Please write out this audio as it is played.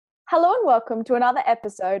Hello and welcome to another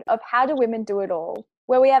episode of How Do Women Do It All,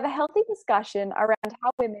 where we have a healthy discussion around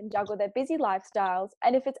how women juggle their busy lifestyles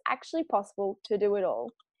and if it's actually possible to do it all.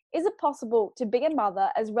 Is it possible to be a mother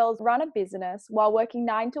as well as run a business while working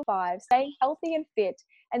 9 to 5, staying healthy and fit,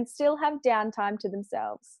 and still have downtime to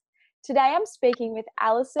themselves? Today I'm speaking with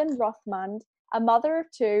Alison Rothmund, a mother of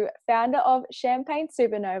two, founder of Champagne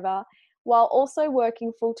Supernova, while also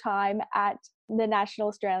working full-time at the National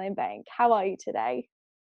Australian Bank. How are you today?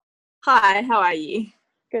 Hi, how are you?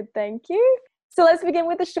 Good, thank you. So let's begin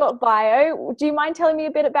with a short bio. Do you mind telling me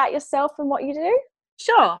a bit about yourself and what you do?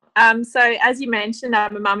 Sure. So as you mentioned,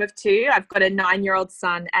 I'm a mum of two. I've got a 9-year-old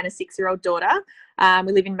son and a 6-year-old daughter.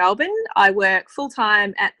 We live in Melbourne. I work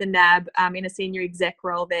full-time at the NAB in a senior exec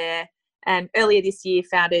role there, and earlier this year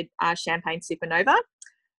founded Champagne Supernova.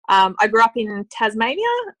 I grew up in Tasmania,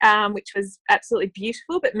 which was absolutely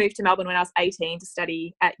beautiful, but moved to Melbourne when I was 18 to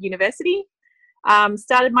study at university.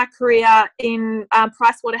 Started my career in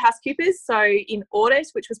PricewaterhouseCoopers, so in audit,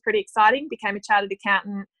 which was pretty exciting. Became a chartered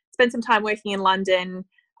accountant, spent some time working in London,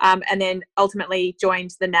 and then ultimately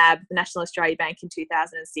joined the NAB, the National Australia Bank, in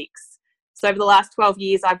 2006. So over the last 12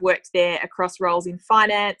 years, I've worked there across roles in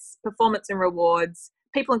finance, performance and rewards,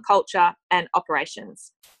 people and culture, and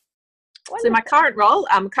operations. Wonderful. So my current role,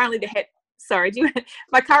 I'm currently the head.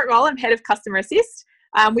 My current role, I'm head of customer assist,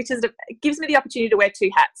 which gives me the opportunity to wear two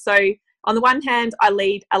hats. So on the one hand, I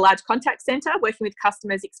lead a large contact centre working with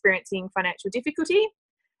customers experiencing financial difficulty.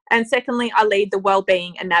 And secondly, I lead the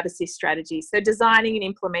wellbeing and NAB Assist strategy, so designing and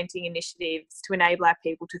implementing initiatives to enable our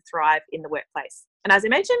people to thrive in the workplace. And as I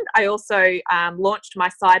mentioned, I also launched my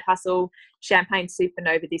side hustle, Champagne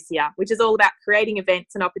Supernova, this year, which is all about creating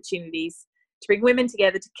events and opportunities to bring women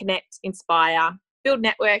together to connect, inspire, build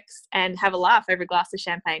networks, and have a laugh over a glass of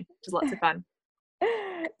champagne, which is lots of fun.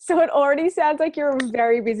 So it already sounds like you're a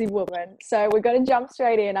very busy woman. So we're going to jump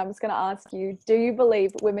straight in. I'm just going to ask you, do you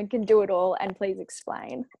believe women can do it all? And please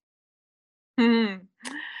explain.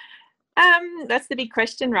 That's the big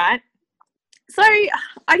question, right? So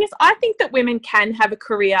I think that women can have a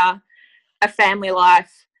career, a family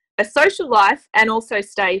life, a social life, and also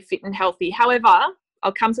stay fit and healthy. However,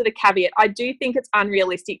 I'll come to the caveat. I do think it's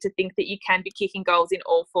unrealistic to think that you can be kicking goals in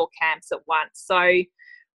all four camps at once. So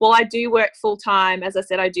while I do work full-time, as I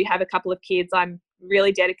said, I do have a couple of kids. I'm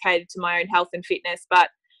really dedicated to my own health and fitness. But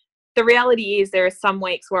the reality is there are some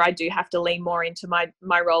weeks where I do have to lean more into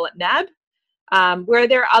my role at NAB, where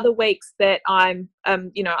there are other weeks that I've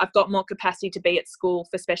got more capacity to be at school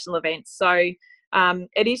for special events. So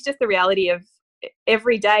it is just the reality of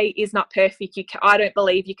every day is not perfect. I don't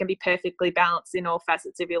believe you can be perfectly balanced in all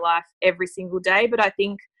facets of your life every single day. But I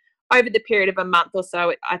think over the period of a month or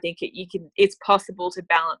so, I think it's possible to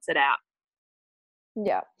balance it out.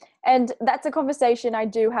 Yeah. And that's a conversation I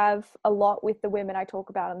do have a lot with the women I talk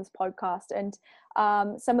about on this podcast. And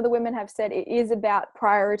some of the women have said it is about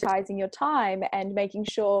prioritizing your time and making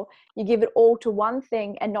sure you give it all to one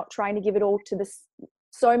thing and not trying to give it all to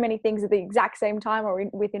so many things at the exact same time or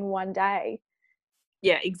within one day.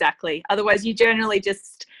 Yeah, exactly. Otherwise, you generally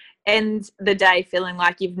just end the day feeling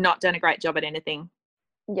like you've not done a great job at anything.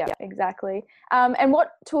 Yeah, exactly. And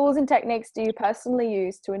what tools and techniques do you personally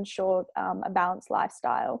use to ensure a balanced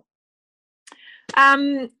lifestyle?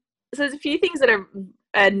 So there's a few things that are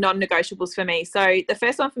non-negotiables for me. So the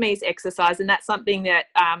first one for me is exercise, and that's something that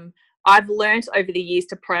I've learned over the years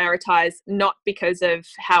to prioritize, not because of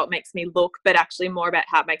how it makes me look, but actually more about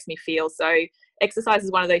how it makes me feel. So exercise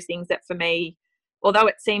is one of those things that for me, although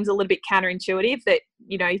it seems a little bit counterintuitive that,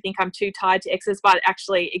 you think I'm too tired to exercise, but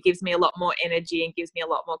actually it gives me a lot more energy and gives me a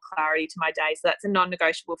lot more clarity to my day. So that's a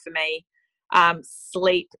non-negotiable for me.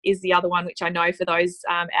 Sleep is the other one, which I know for those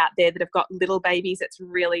out there that have got little babies, it's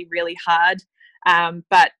really, really hard.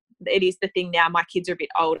 But it is the thing now. My kids are a bit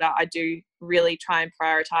older. I do really try and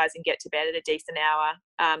prioritize and get to bed at a decent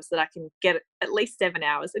hour so that I can get at least 7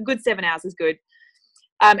 hours. A good 7 hours is good.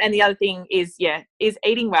 And the other thing is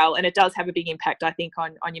eating well. And it does have a big impact, I think,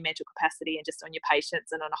 on your mental capacity and just on your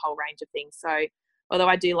patience and on a whole range of things. So although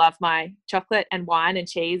I do love my chocolate and wine and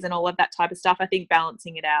cheese and all of that type of stuff, I think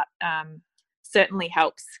balancing it out certainly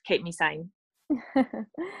helps keep me sane.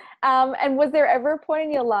 And was there ever a point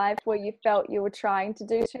in your life where you felt you were trying to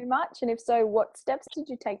do too much? And if so, what steps did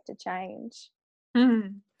you take to change?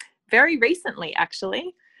 Very recently,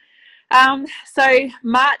 actually. So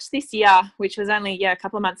March this year, which was only a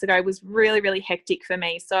couple of months ago, was really, really hectic for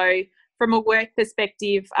me. So from a work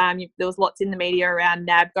perspective, there was lots in the media around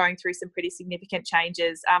NAB going through some pretty significant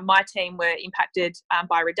changes. My team were impacted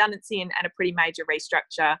by redundancy and a pretty major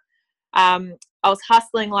restructure. I was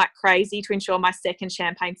hustling like crazy to ensure my second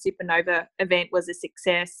Champagne Supernova event was a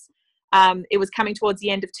success. It was coming towards the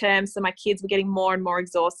end of term, so my kids were getting more and more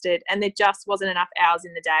exhausted, and there just wasn't enough hours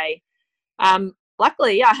in the day.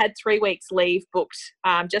 Luckily, I had 3 weeks leave booked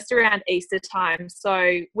just around Easter time.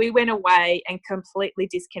 So we went away and completely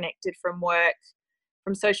disconnected from work,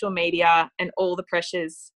 from social media, and all the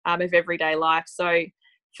pressures of everyday life. So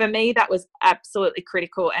for me, that was absolutely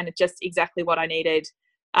critical and just exactly what I needed.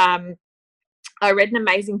 I read an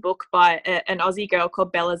amazing book by an Aussie girl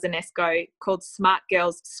called Bella Zanesco called Smart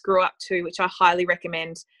Girls Screw Up Too, which I highly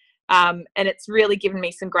recommend. And it's really given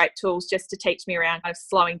me some great tools just to teach me around kind of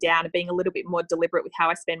slowing down and being a little bit more deliberate with how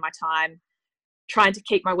I spend my time, trying to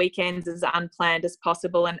keep my weekends as unplanned as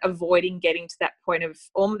possible, and avoiding getting to that point of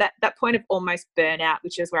that point of almost burnout,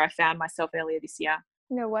 which is where I found myself earlier this year.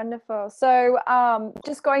 No, wonderful. So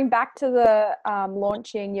just going back to the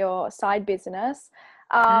launching your side business.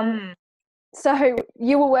 So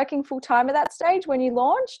you were working full time at that stage when you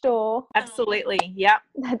launched, or? Absolutely. Yeah.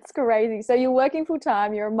 That's crazy. So you're working full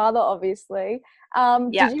time, you're a mother, obviously.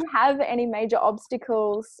 Did you have any major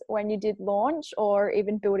obstacles when you did launch, or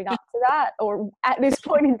even building up to that? Or at this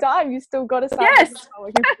point in time, you still got to start?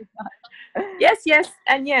 Yes. Yes.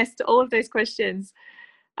 And yes to all of those questions.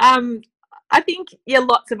 I think,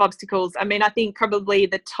 lots of obstacles. I mean, I think probably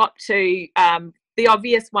the top two, the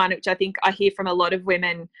obvious one, which I think I hear from a lot of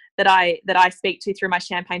women that I speak to through my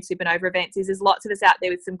Champagne Supernova events, is there's lots of us out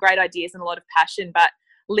there with some great ideas and a lot of passion, but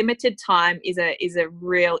limited time is a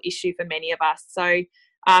real issue for many of us. So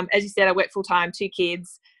as you said, I work full time, 2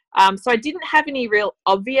 kids. So I didn't have any real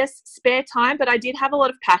obvious spare time, but I did have a lot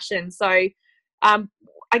of passion. So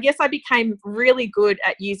I guess I became really good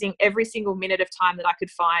at using every single minute of time that I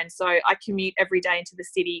could find. So I commute every day into the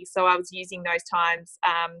city. So I was using those times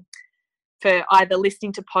for either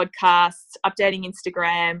listening to podcasts, updating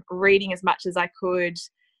Instagram, reading as much as I could,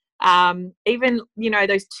 even,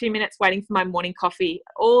 those 2 minutes waiting for my morning coffee,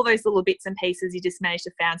 all those little bits and pieces, you just managed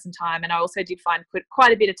to find some time. And I also did find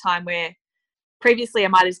quite a bit of time where previously I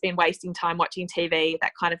might have been wasting time watching TV,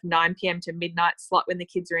 that kind of 9 p.m. to midnight slot when the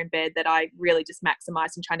kids are in bed, that I really just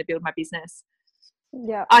maximised in trying to build my business.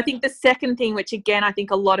 Yeah. I think the second thing, which again, I think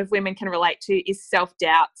a lot of women can relate to, is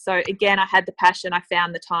self-doubt. So again, I had the passion, I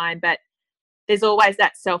found the time, but there's always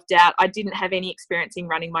that self-doubt. I didn't have any experience in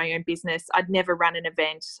running my own business. I'd never run an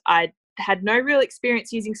event. I had no real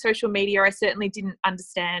experience using social media. I certainly didn't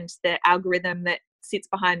understand the algorithm that sits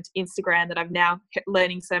behind Instagram that I'm now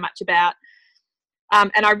learning so much about.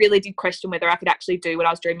 And I really did question whether I could actually do what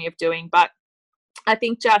I was dreaming of doing. But I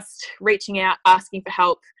think just reaching out, asking for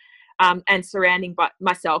help, and surrounding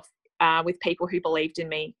myself with people who believed in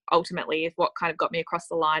me ultimately is what kind of got me across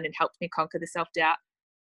the line and helped me conquer the self-doubt.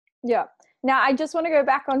 Yeah. Now, I just want to go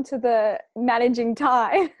back onto the managing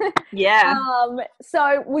time. Yeah.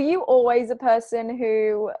 So were you always a person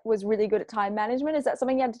who was really good at time management? Is that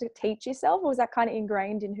something you had to teach yourself, or was that kind of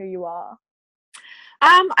ingrained in who you are?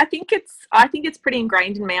 I think it's pretty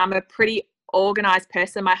ingrained in me. I'm a pretty organized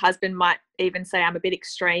person. My husband might even say I'm a bit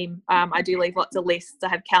extreme. I do leave lots of lists. I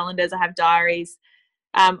have calendars, I have diaries.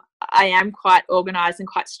 I am quite organized and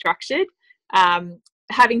quite structured.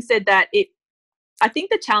 Having said that, I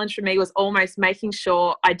think the challenge for me was almost making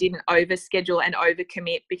sure I didn't overschedule and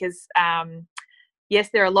overcommit, because yes,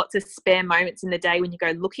 there are lots of spare moments in the day when you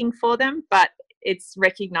go looking for them, but it's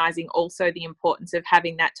recognizing also the importance of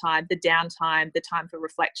having that time, the downtime, the time for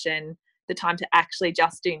reflection, the time to actually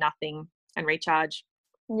just do nothing and recharge.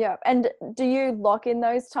 Yeah. And do you lock in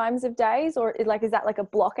those times of days, or is that like a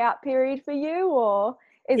block out period for you, or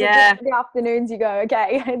is it just the afternoons you go,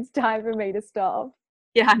 okay, it's time for me to stop?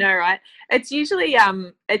 Yeah, I know, right? It's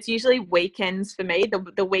usually weekends for me.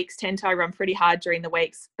 The weeks tend to run pretty hard during the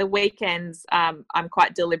weeks. The weekends, I'm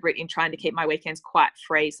quite deliberate in trying to keep my weekends quite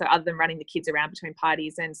free. So other than running the kids around between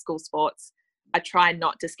parties and school sports, I try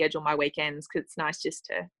not to schedule my weekends, because it's nice just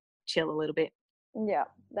to chill a little bit. Yeah,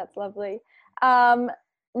 that's lovely.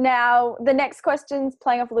 Now, the next question's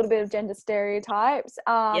playing off a little bit of gender stereotypes.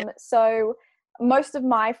 So most of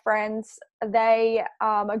my friends, they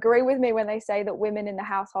agree with me when they say that women in the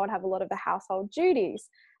household have a lot of the household duties.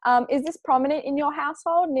 Is this prominent in your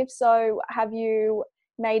household? And if so, have you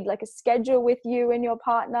made like a schedule with you and your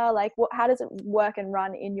partner? Like, how does it work and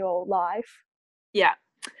run in your life? Yeah.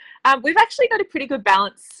 We've actually got a pretty good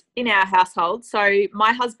balance in our household. So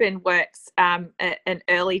my husband works an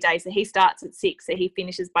early day. So he starts at 6, so he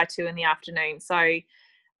finishes by 2 in the afternoon. So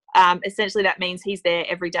essentially that means he's there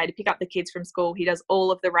every day to pick up the kids from school. He does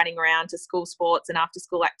all of the running around to school sports and after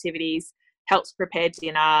school activities, helps prepare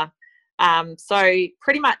dinner. So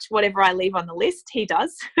pretty much whatever I leave on the list, he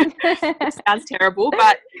does. It sounds terrible,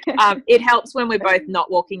 but it helps when we're both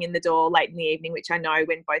not walking in the door late in the evening, which I know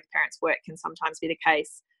when both parents work can sometimes be the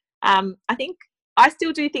case. I think I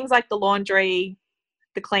still do things like the laundry,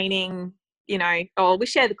 the cleaning, or we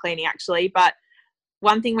share the cleaning actually, but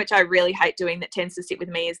one thing which I really hate doing that tends to sit with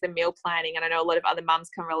me is the meal planning. And I know a lot of other mums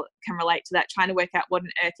can relate to that, trying to work out what on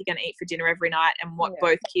earth you're going to eat for dinner every night and what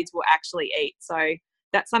both kids will actually eat. So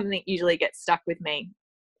that's something that usually gets stuck with me.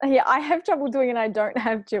 Yeah, I have trouble doing it. I don't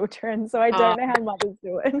have children, so I don't know how mothers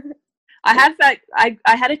do it. I have that. I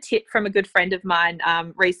had a tip from a good friend of mine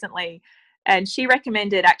recently, and she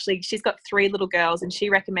recommended, actually, she's got 3 little girls, and she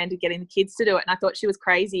recommended getting the kids to do it. And I thought she was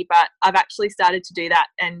crazy, but I've actually started to do that,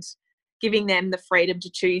 and giving them the freedom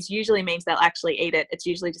to choose usually means they'll actually eat it. It's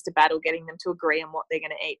usually just a battle getting them to agree on what they're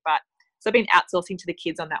going to eat. But so I've been outsourcing to the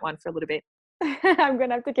kids on that one for a little bit. I'm going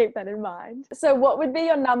to have to keep that in mind. So what would be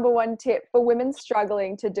your number one tip for women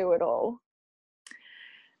struggling to do it all?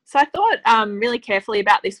 So I thought really carefully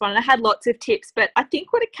about this one, and I had lots of tips, but I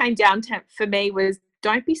think what it came down to for me was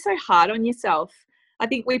don't be so hard on yourself. I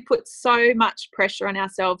think we put so much pressure on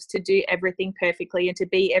ourselves to do everything perfectly and to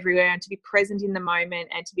be everywhere and to be present in the moment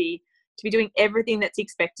and to be doing everything that's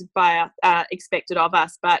expected of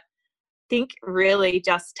us. But think really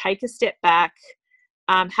just take a step back,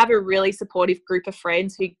 have a really supportive group of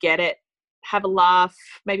friends who get it, have a laugh,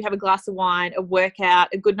 maybe have a glass of wine, a workout,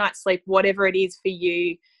 a good night's sleep, whatever it is for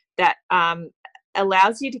you that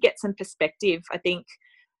allows you to get some perspective, I think.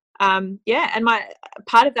 And my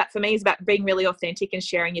part of that for me is about being really authentic and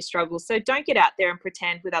sharing your struggles. So don't get out there and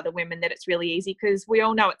pretend with other women that it's really easy, because we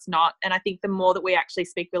all know it's not. And I think the more that we actually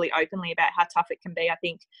speak really openly about how tough it can be, I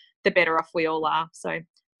think the better off we all are. So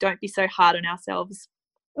don't be so hard on ourselves.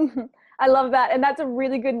 I love that. And that's a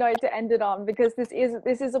really good note to end it on, because this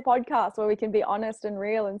is a podcast where we can be honest and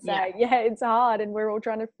real and say, yeah, it's hard and we're all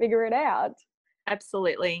trying to figure it out.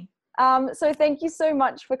 Absolutely. So thank you so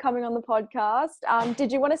much for coming on the podcast.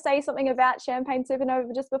 Did you want to say something about Champagne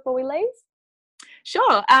Supernova just before we leave?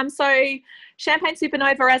 Sure. So Champagne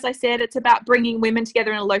Supernova, as I said, it's about bringing women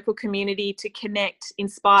together in a local community to connect,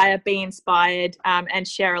 inspire, be inspired, and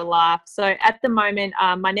share a laugh. So at the moment,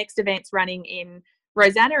 my next event's running in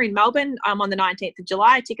Rosanna in Melbourne. I'm on the 19th of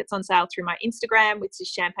July. Tickets on sale through my Instagram, which is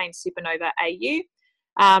Champagne Supernova AU.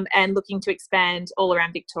 And looking to expand all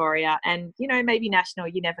around Victoria and, maybe national.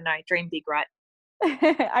 You never know. Dream big, right?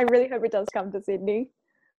 I really hope it does come to Sydney.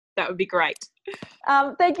 That would be great.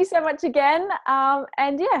 Thank you so much again.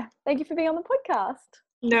 And thank you for being on the podcast.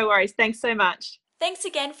 No worries. Thanks so much. Thanks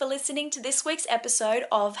again for listening to this week's episode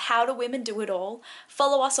of How Do Women Do It All.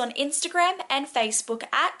 Follow us on Instagram and Facebook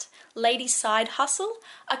at Ladies Side Hustle,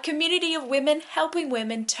 a community of women helping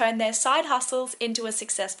women turn their side hustles into a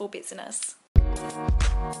successful business.